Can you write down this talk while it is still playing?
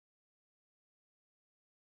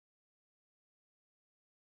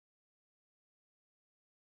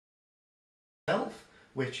itself,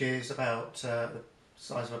 which is about the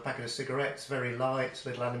size of a packet of cigarettes, very light,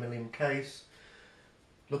 little aluminium case.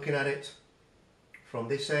 Looking at it from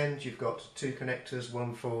this end, you've got two connectors,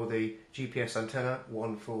 one for the GPS antenna,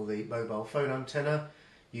 one for the mobile phone antenna.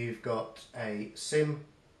 You've got a SIM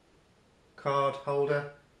card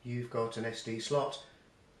holder, you've got an SD slot,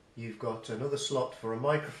 you've got another slot for a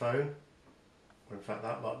microphone, or in fact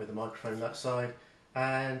that might be the microphone that side,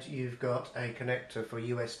 and you've got a connector for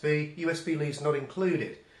USB. USB leads not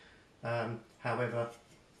included. However,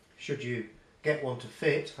 should you get one to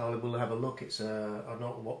fit, I will have a look. It's I don't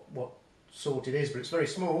know what sort it is, but it's very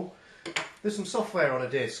small. There's some software on a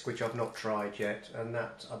disc which I've not tried yet, and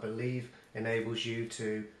that I believe enables you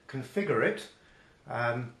to configure it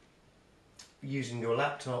using your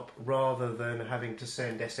laptop rather than having to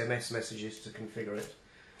send SMS messages to configure it.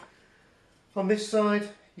 On this side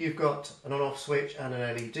you've got an on-off switch and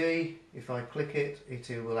an LED. If I click it,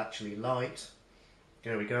 it will actually light.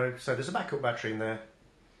 There we go. So there's a backup battery in there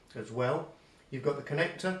as well. You've got the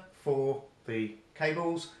connector for the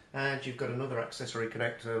cables, and you've got another accessory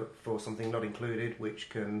connector for something not included which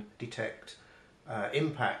can detect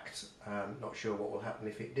impact. Not sure what will happen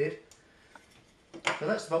if it did. So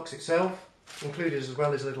that's the box itself. Included as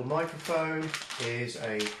well as a little microphone is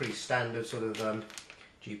a pretty standard sort of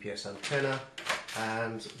GPS antenna,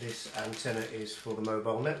 and this antenna is for the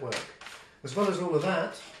mobile network. As well as all of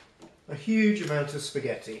that, a huge amount of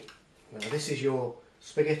spaghetti. Now this is your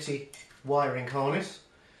spaghetti wiring harness.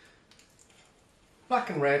 Black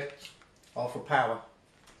and red are for power,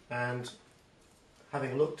 and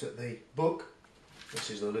having looked at the book, this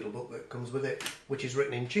is the little book that comes with it, which is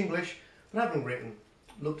written in Chinglish, but having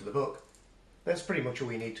looked at the book, that's pretty much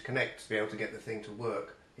all you need to connect to be able to get the thing to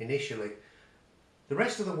work initially. The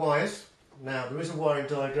rest of the wires, now there is a wiring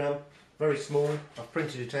diagram, very small, I've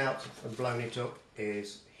printed it out and blown it up,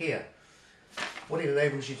 is here. What it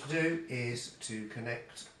enables you to do is to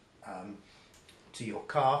connect to your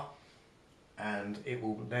car, and it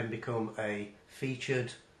will then become a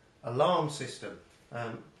featured alarm system.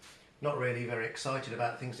 Not really very excited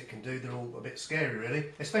about things it can do, they're all a bit scary really,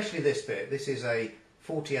 especially this bit. This is a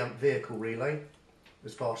 40 amp vehicle relay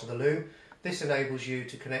as part of the loom. This enables you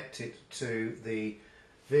to connect it to the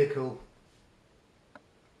vehicle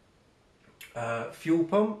fuel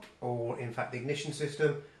pump, or in fact the ignition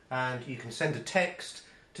system, and you can send a text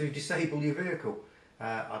to disable your vehicle.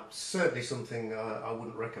 Certainly something I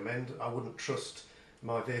wouldn't recommend. I wouldn't trust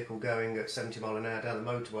my vehicle going at 70 miles an hour down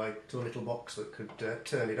the motorway to a little box that could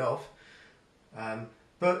turn it off.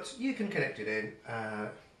 But you can connect it in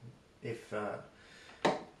if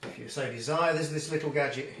you so desire. There's this little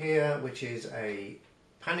gadget here which is a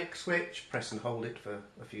panic switch. Press and hold it for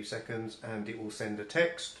a few seconds and it will send a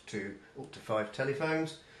text to up to 5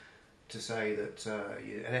 telephones to say that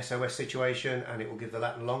an SOS situation, and it will give the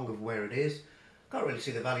lat and long of where it is. Can't really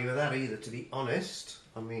see the value of that either, to be honest.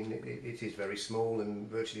 I mean, it is very small and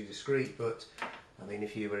virtually discreet, but I mean,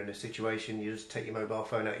 if you were in a situation, you just take your mobile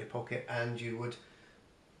phone out of your pocket and you would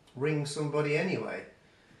ring somebody anyway,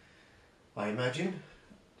 I imagine.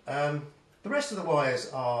 The rest of the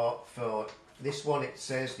wires are for this one. It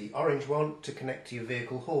says the orange one to connect to your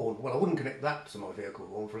vehicle horn. Well, I wouldn't connect that to my vehicle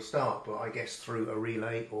horn for a start, but I guess through a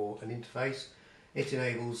relay or an interface it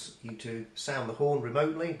enables you to sound the horn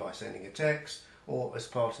remotely by sending a text, or as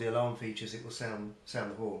part of the alarm features it will sound the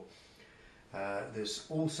horn. There's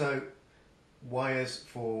also wires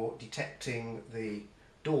for detecting the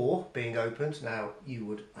door being opened. Now you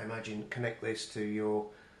would, I imagine, connect this to your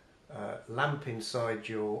lamp inside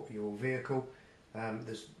your vehicle.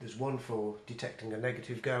 There's one for detecting a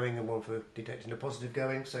negative going and one for detecting a positive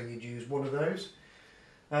going, so you'd use one of those.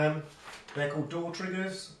 They're called door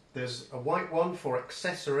triggers. There's a white one for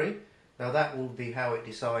accessory. Now that will be how it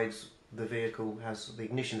decides the vehicle the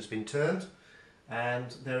ignition has been turned,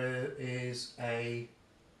 and there is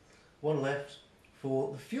one left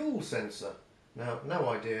for the fuel sensor. Now, no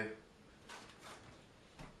idea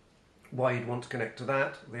why you'd want to connect to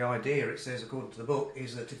that. The idea, it says according to the book,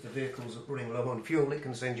 is that if the vehicle's running low on fuel it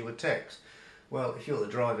can send you a text. Well, if you're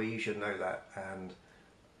the driver you should know that, and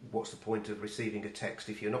what's the point of receiving a text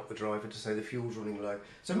if you're not the driver to say the fuel's running low?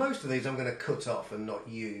 So most of these I'm going to cut off and not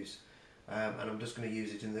use. And I'm just going to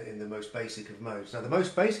use it in the most basic of modes. Now the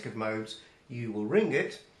most basic of modes, you will ring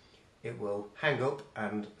it, it will hang up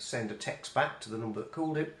and send a text back to the number that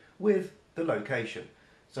called it with the location.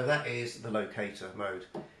 So that is the locator mode.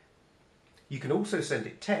 You can also send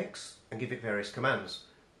it texts and give it various commands.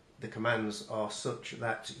 The commands are such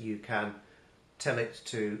that you can tell it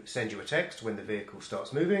to send you a text when the vehicle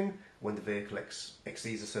starts moving, when the vehicle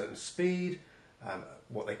exceeds a certain speed,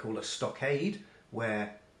 what they call a stockade,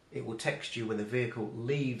 where It will text you when the vehicle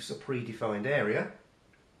leaves a predefined area.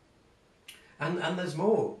 And there's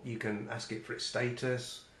more. You can ask it for its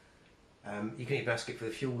status. You can even ask it for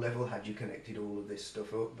the fuel level, had you connected all of this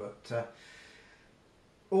stuff up. But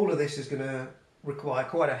all of this is going to require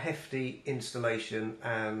quite a hefty installation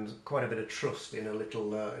and quite a bit of trust in a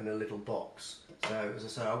little box. So as I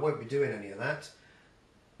say, I won't be doing any of that.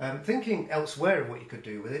 Thinking elsewhere of what you could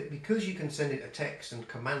do with it, because you can send it a text and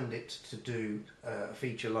command it to do a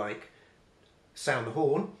feature like sound the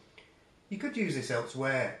horn, you could use this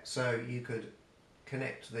elsewhere. So you could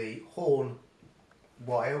connect the horn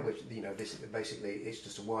wire, which, you know, this basically it's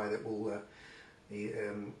just a wire that will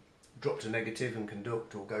drop to negative and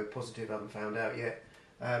conduct, or go positive. I haven't found out yet.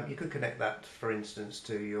 You could connect that, for instance,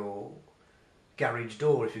 to your garage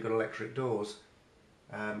door if you've got electric doors.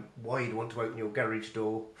 Why you'd want to open your garage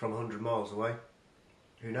door from 100 miles away,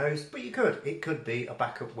 who knows? But you could. It could be a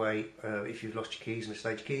backup way. If you've lost your keys,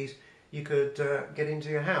 misplaced keys, you could get into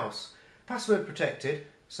your house. Password protected,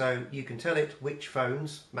 so you can tell it which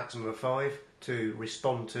phones, maximum of 5, to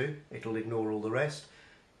respond to. It'll ignore all the rest.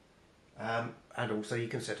 And also you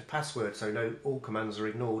can set a password, so all commands are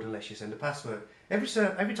ignored unless you send a password. Every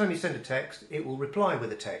time you send a text, it will reply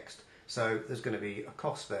with a text. So there's going to be a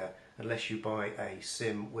cost there, unless you buy a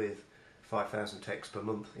SIM with 5,000 texts per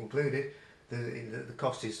month included. The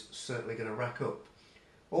cost is certainly going to rack up.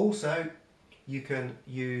 Also, you can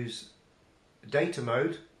use data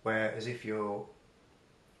mode, where as if your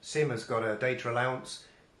SIM has got a data allowance,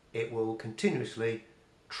 it will continuously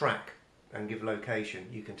track and give location.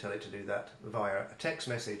 You can tell it to do that via a text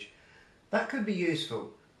message. That could be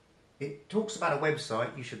useful. It talks about a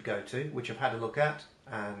website you should go to, which I've had a look at,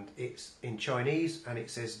 and it's in Chinese and it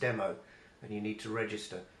says demo, and you need to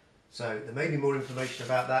register. So there may be more information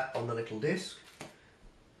about that on the little disc.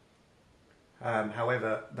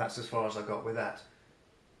 However, that's as far as I got with that.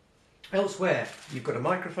 Elsewhere, you've got a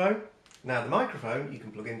microphone. Now the microphone, you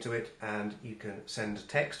can plug into it and you can send a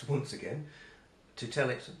text once again to tell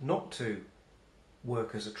it not to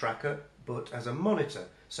work as a tracker but as a monitor.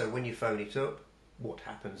 So when you phone it up, what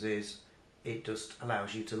happens is it just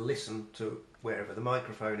allows you to listen to wherever the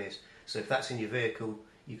microphone is. So if that's in your vehicle,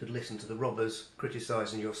 you could listen to the robbers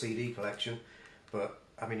criticising your CD collection. But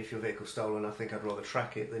I mean, if your vehicle's stolen, I think I'd rather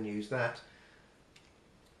track it than use that.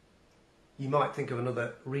 You might think of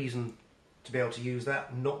another reason to be able to use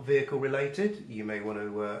that, not vehicle related. You may want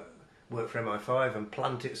to work for MI5 and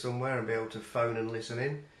plant it somewhere and be able to phone and listen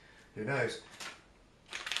in. Who knows?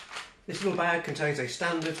 This little bag contains a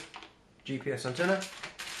standard GPS antenna.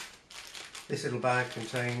 This little bag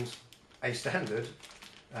contains a standard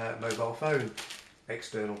mobile phone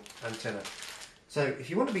external antenna. So if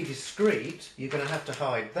you want to be discreet, you're going to have to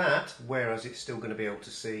hide that, whereas it's still going to be able to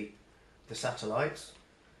see the satellites.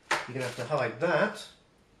 You're going to have to hide that.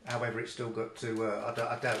 However, it's still got to,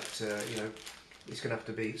 I doubt, you know, it's going to have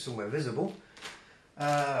to be somewhere visible.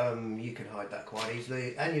 You can hide that quite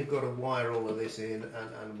easily, and you've got to wire all of this in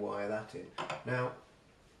and wire that in. Now,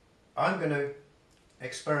 I'm going to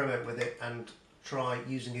experiment with it and try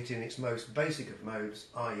using it in its most basic of modes,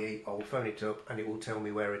 i.e. I'll phone it up and it will tell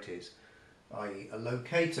me where it is, i.e. a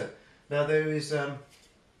locator. Now there is a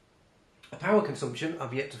power consumption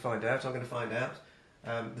I've yet to find out. I'm going to find out.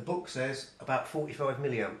 The book says about 45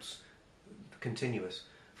 milliamps continuous.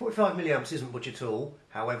 45 milliamps isn't much at all.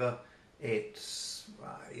 However, it's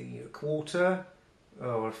a quarter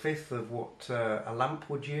or a fifth of what a lamp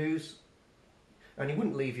would use, and you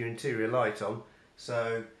wouldn't leave your interior light on.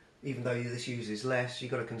 So even though this uses less,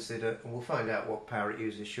 you've got to consider, and we'll find out what power it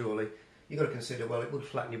uses shortly, you've got to consider, well, it would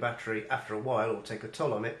flatten your battery after a while or take a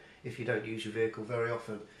toll on it if you don't use your vehicle very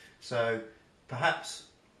often. So perhaps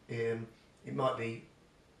it might be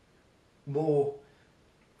more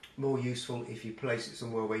useful if you place it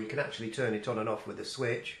somewhere where you can actually turn it on and off with a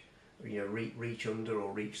switch, you know, reach under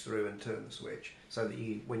or reach through and turn the switch, so that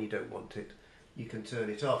when you don't want it, you can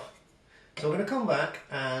turn it off. So I'm going to come back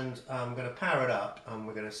and I'm going to power it up and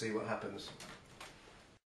we're going to see what happens.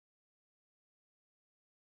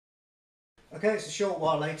 Okay, it's a short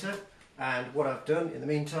while later, and what I've done in the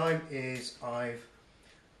meantime is I've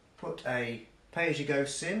put a pay-as-you-go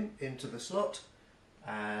SIM into the slot,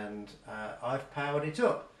 and I've powered it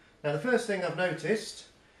up. Now the first thing I've noticed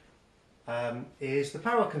is the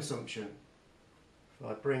power consumption. If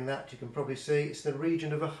I bring that, you can probably see it's in the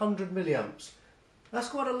region of 100 milliamps. That's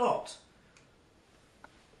quite a lot.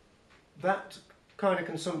 That kind of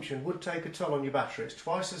consumption would take a toll on your battery. It's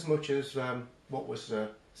twice as much as what was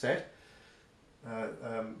said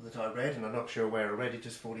that I read, and I'm not sure where I read it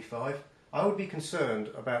as 45. I would be concerned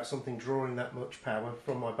about something drawing that much power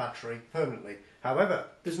from my battery permanently. However,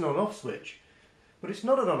 there's an on-off switch. but it's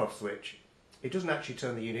not an on-off switch. It doesn't actually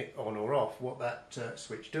turn the unit on or off. What that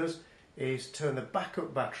switch does is turn the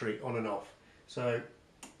backup battery on and off. So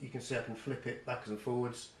you can see I can flip it backwards and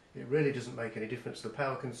forwards. It really doesn't make any difference to the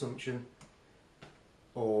power consumption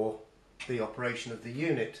or the operation of the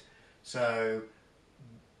unit. So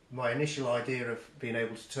my initial idea of being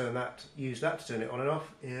able to use that to turn it on and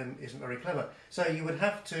off isn't very clever. So you would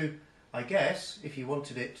have to, I guess, if you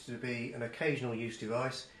wanted it to be an occasional use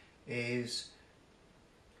device, is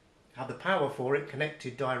have the power for it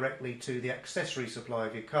connected directly to the accessory supply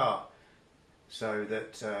of your car, so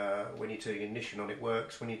that when you turn your ignition on it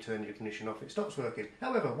works, when you turn your ignition off it stops working.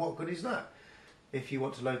 However, what good is that if you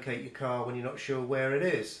want to locate your car when you're not sure where it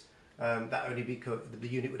is? The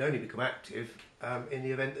unit would only become active in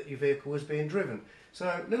the event that your vehicle was being driven. So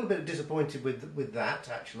a little bit disappointed with that,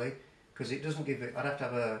 actually, because it doesn't give it. I'd have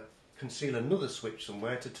to conceal another switch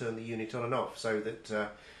somewhere to turn the unit on and off, so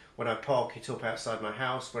that when I park it up outside my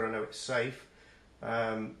house where I know it's safe,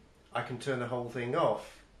 I can turn the whole thing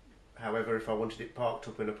off. However, if I wanted it parked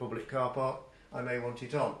up in a public car park, I may want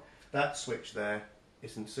it on. That switch there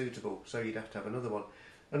isn't suitable, so you'd have to have another one.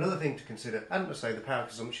 Another thing to consider, and to say the power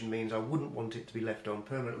consumption means I wouldn't want it to be left on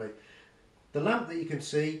permanently. The lamp that you can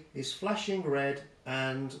see is flashing red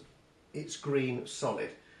and it's green solid.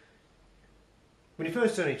 When you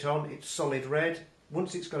first turn it on, it's solid red.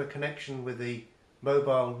 Once it's got a connection with the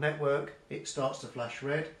mobile network, it starts to flash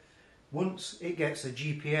red. Once it gets a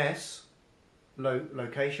GPS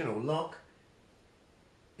location or lock,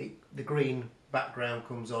 the green background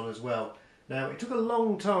comes on as well. Now, it took a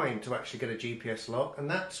long time to actually get a GPS lock, and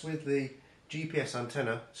that's with the GPS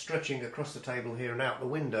antenna stretching across the table here and out the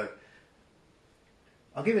window.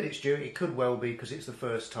 I'll give it its due, it could well be because it's the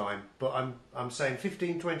first time, but I'm saying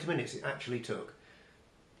 15-20 minutes it actually took.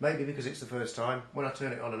 Maybe because it's the first time. When I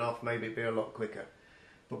turn it on and off, maybe it'd be a lot quicker.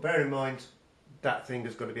 But bear in mind, that thing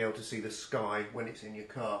has got to be able to see the sky when it's in your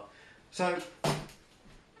car. So,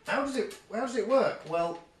 how does it work?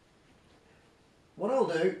 Well, what I'll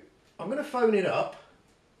do, I'm going to phone it up.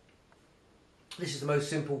 This is the most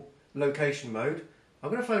simple location mode. I'm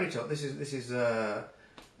going to phone it up. This is a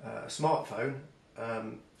smartphone,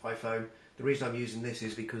 iPhone. The reason I'm using this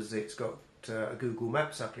is because it's got a Google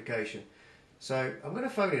Maps application. So I'm going to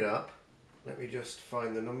phone it up. Let me just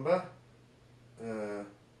find the number.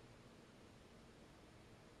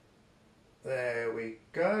 There we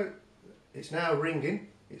go. It's now ringing.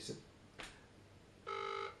 And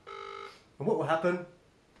what will happen?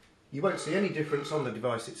 You won't see any difference on the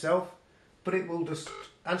device itself, but it will just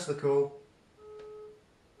answer the call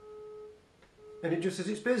and it just says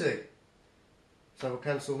it's busy. So we'll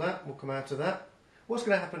cancel that, we'll come out of that. What's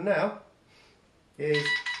going to happen now is,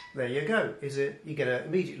 there you go,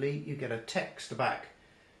 immediately you get a text back.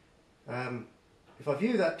 If I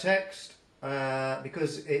view that text,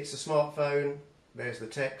 because it's a smartphone, there's the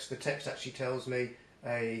text. The text actually tells me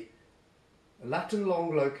a lat and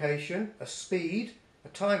long location, a speed, a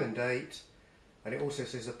time and date, and it also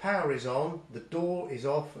says the power is on, the door is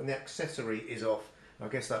off, and the accessory is off. I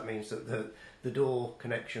guess that means that the door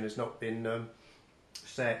connection has not been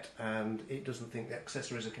set, and it doesn't think the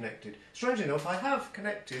accessories are connected. Strangely enough, I have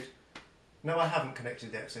connected. No, I haven't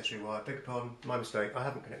connected the accessory wire. Beg your pardon, my mistake. I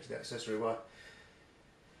haven't connected the accessory wire.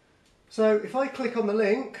 So if I click on the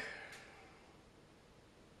link,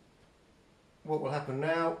 what will happen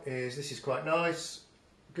now is, this is quite nice.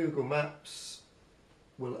 Google Maps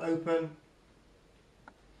will open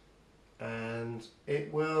and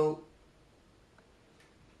it will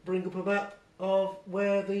bring up a map of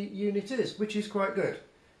where the unit is, which is quite good.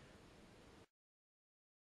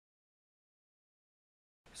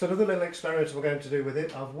 So another little experiment we're going to do with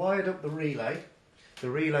it, I've wired up the relay.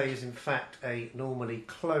 The relay is in fact a normally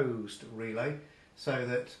closed relay, so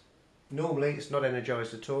that normally it's not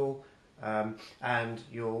energised at all, and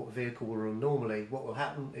your vehicle will run normally. What will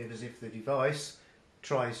happen is, if the device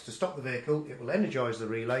tries to stop the vehicle, it will energise the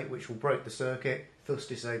relay, which will break the circuit, thus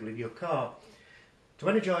disabling your car. To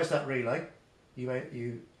energise that relay,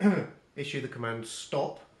 you issue the command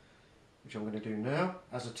stop, which I'm going to do now,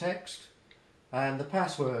 as a text, and the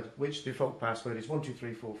password, which default password is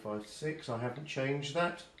 123456. I haven't changed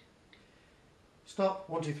that. Stop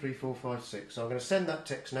 123456. So I'm going to send that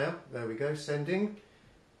text now. There we go, sending.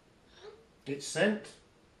 It's sent.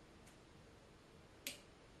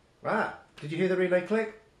 Ah, did you hear the relay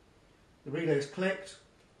click? The relay has clicked.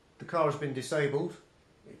 The car has been disabled,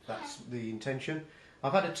 if that's the intention.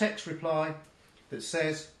 I've had a text reply that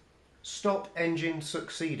says stop engine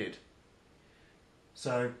succeeded.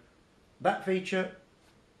 So that feature,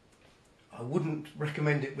 I wouldn't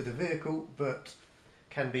recommend it with a vehicle, but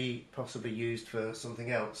can be possibly used for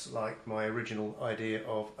something else, like my original idea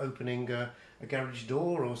of opening a garage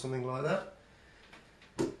door or something like that.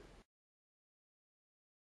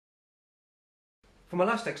 For my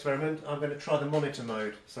last experiment, I'm going to try the monitor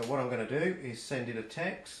mode. So what I'm going to do is send it a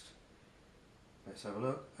text. Let's have a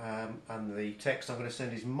look. And the text I'm going to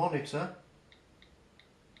send is monitor.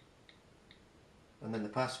 And then the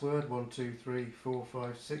password,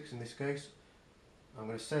 123456 in this case. I'm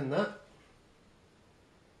going to send that.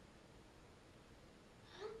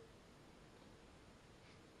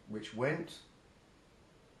 Which went.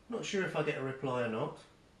 Not sure if I get a reply or not.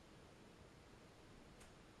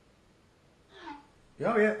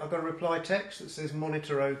 Oh yeah, I've got a reply text that says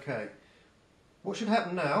monitor OK. What should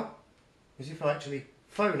happen now is if I actually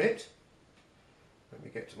phone it, let me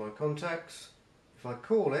get to my contacts, if I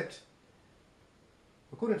call it,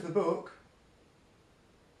 according to the book,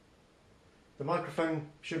 the microphone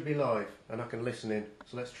should be live and I can listen in.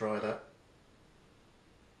 So let's try that.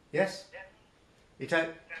 Yes? It out.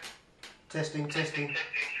 Testing, testing.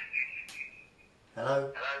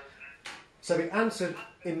 Hello? So it answered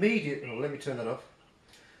immediately. Oh, let me turn that off.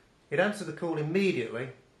 It answered the call immediately,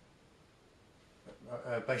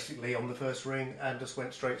 basically on the first ring, and just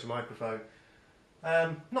went straight to microphone.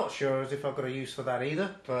 Not sure as if I've got a use for that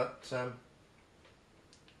either, but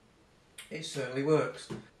it certainly works.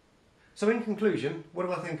 So in conclusion, what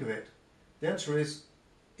do I think of it? The answer is,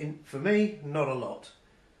 for me, not a lot.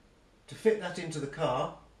 To fit that into the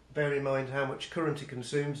car, bearing in mind how much current it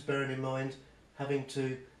consumes, bearing in mind having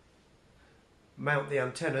to mount the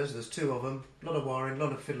antennas, there's two of them, a lot of wiring, a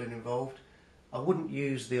lot of fiddling involved. I wouldn't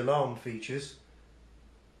use the alarm features,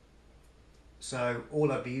 so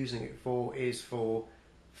all I'd be using it for is for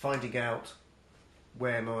finding out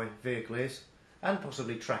where my vehicle is and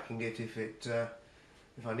possibly tracking it if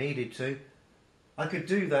I needed to. I could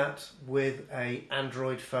do that with an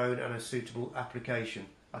Android phone and a suitable application.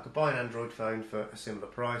 I could buy an Android phone for a similar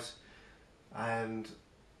price, and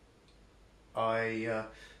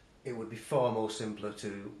it would be far more simpler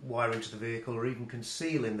to wire into the vehicle or even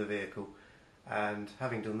conceal in the vehicle. And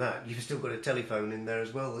having done that, you've still got a telephone in there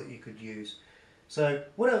as well that you could use. So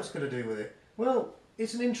what else could I do with it? Well,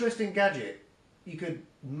 it's an interesting gadget. You could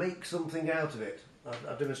make something out of it.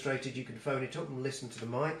 I've demonstrated you can phone it up and listen to the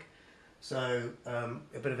mic. So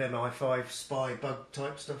a bit of MI5 spy bug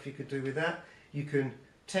type stuff you could do with that. You can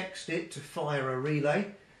text it to fire a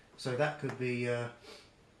relay. So that could be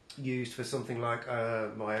used for something like,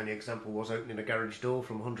 my only example was opening a garage door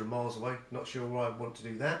from 100 miles away. Not sure why I'd want to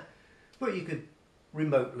do that. But you could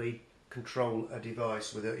remotely control a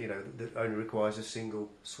device with that only requires a single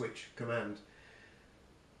switch command.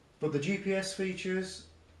 But the GPS features,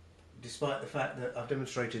 despite the fact that I've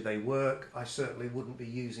demonstrated they work, I certainly wouldn't be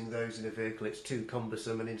using those in a vehicle. It's too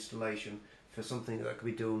cumbersome an installation for something that could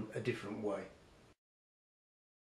be done a different way.